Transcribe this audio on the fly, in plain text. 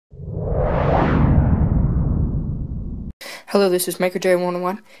Hello, this is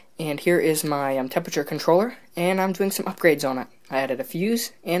MakerJ101, and here is my temperature controller, and I'm doing some upgrades on it. I added a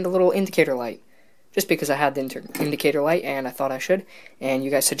fuse and a little indicator light, just because I had the indicator light and I thought I should, and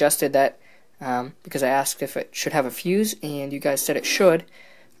you guys suggested that, because I asked if it should have a fuse, and you guys said it should,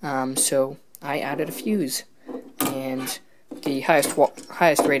 so I added a fuse, and the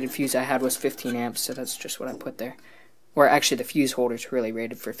highest rated fuse I had was 15 amps, so that's just what I put there. Or actually, the fuse holder is really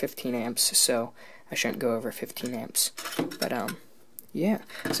rated for 15 amps, so I shouldn't go over 15 amps. But, yeah.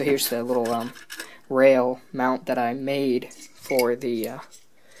 So here's the little, rail mount that I made for the,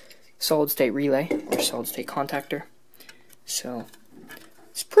 solid-state relay, or solid-state contactor. So,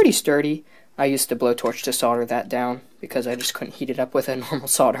 it's pretty sturdy. I used the blowtorch to solder that down, because I just couldn't heat it up with a normal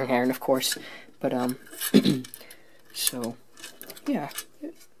soldering iron, of course. But, so, yeah.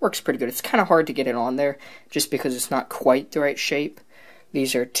 Works pretty good. It's kind of hard to get it on there, just because it's not quite the right shape.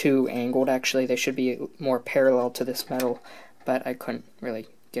 These are too angled, actually. They should be more parallel to this metal, but I couldn't really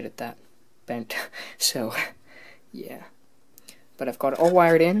get it that bent. So, yeah. But I've got it all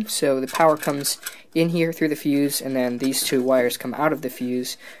wired in, so the power comes in here through the fuse, and then these two wires come out of the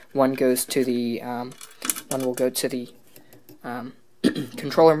fuse. One goes to the, one will go to the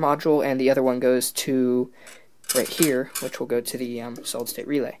controller module, and the other one goes to right here, which will go to the solid-state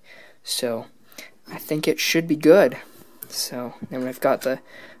relay. So, I think it should be good. So, then we've got the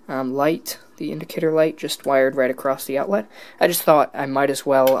light, the indicator light, just wired right across the outlet. I just thought I might as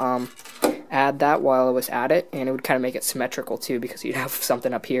well add that while I was at it, and it would kind of make it symmetrical too, because you'd have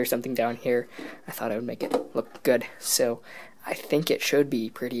something up here, something down here. I thought it would make it look good. So, I think it should be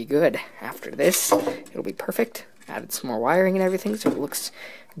pretty good. After this, it'll be perfect. Added some more wiring and everything, so it looks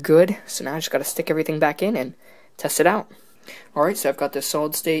good. So now I just got to stick everything back in and test it out. Alright, so I've got this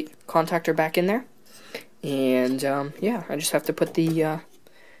solid-state contactor back in there. And, yeah, I just have to put the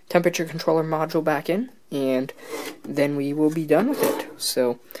temperature controller module back in, and then we will be done with it.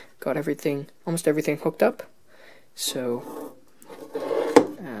 So, got everything, almost everything hooked up. So,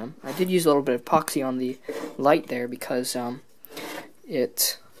 I did use a little bit of epoxy on the light there, because one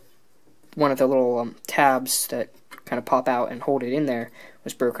of the little tabs that kind of pop out and hold it in there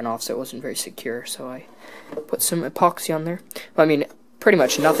was broken off, so it wasn't very secure. So I put some epoxy on there. Well, I mean, pretty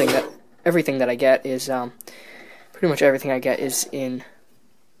much everything that I get is in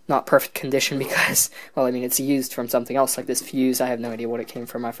not perfect condition, because, well, I mean, it's used from something else, like this fuse. I have no idea what it came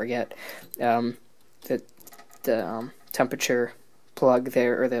from. I forget. The temperature plug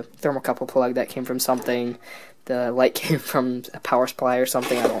there, or the thermocouple plug, that came from something. The light came from a power supply or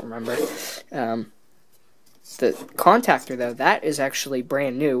something. I don't remember. The contactor, though, that is actually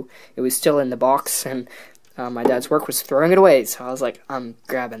brand new. It was still in the box, and my dad's work was throwing it away, so I was like, I'm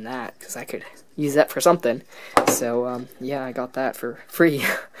grabbing that, because I could use that for something. So, yeah, I got that for free.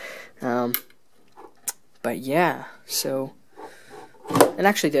 But, yeah, so, and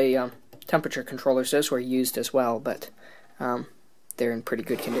actually the temperature controllers, those were used as well, but they're in pretty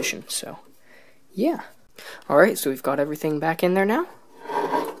good condition, so, yeah. Alright, so we've got everything back in there now,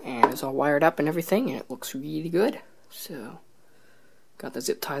 and it's all wired up and everything, and it looks really good. So, got the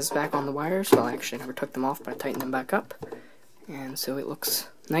zip ties back on the wires. Well, I actually never took them off, but I tightened them back up. And so it looks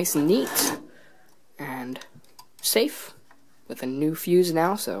nice and neat, and safe, with a new fuse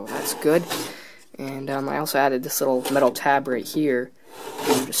now, so that's good. And I also added this little metal tab right here,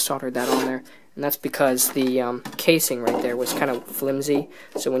 and just soldered that on there. And that's because the casing right there was kind of flimsy,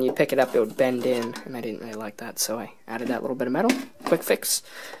 so when you pick it up it would bend in, and I didn't really like that, so I added that little bit of metal. Quick fix.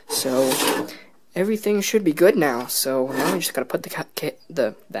 So everything should be good now, so now we just gotta put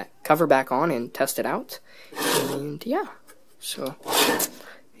that cover back on and test it out. And yeah, so,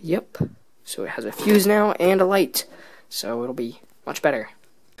 yep. So it has a fuse now and a light, so it'll be much better.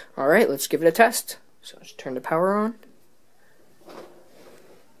 Alright, let's give it a test. So let's turn the power on.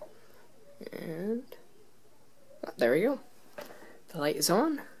 And there we go. The light is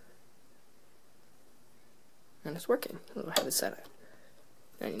on, and it's working. I have it set at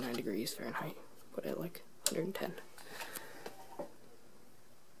 99 degrees Fahrenheit. Put it like 110.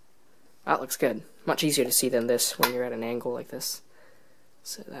 That looks good. Much easier to see than this when you're at an angle like this.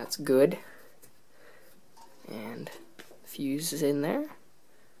 So that's good. And the fuse is in there.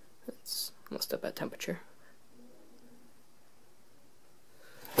 It's almost up at temperature.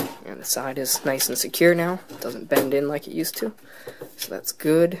 And the side is nice and secure now. It doesn't bend in like it used to. So that's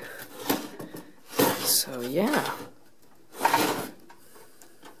good. So yeah.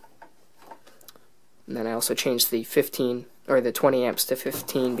 And then I also changed the 20 amps to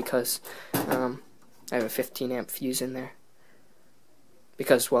 15 because I have a 15 amp fuse in there.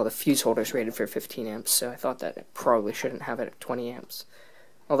 Because, well, the fuse holder is rated for 15 amps, so I thought that it probably shouldn't have it at 20 amps.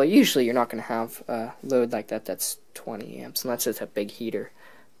 Although usually you're not going to have a load like that that's 20 amps, unless it's a big heater.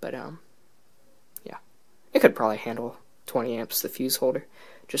 But, yeah. It could probably handle 20 amps, the fuse holder,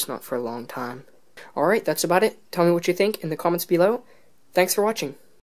 just not for a long time. Alright, that's about it. Tell me what you think in the comments below. Thanks for watching.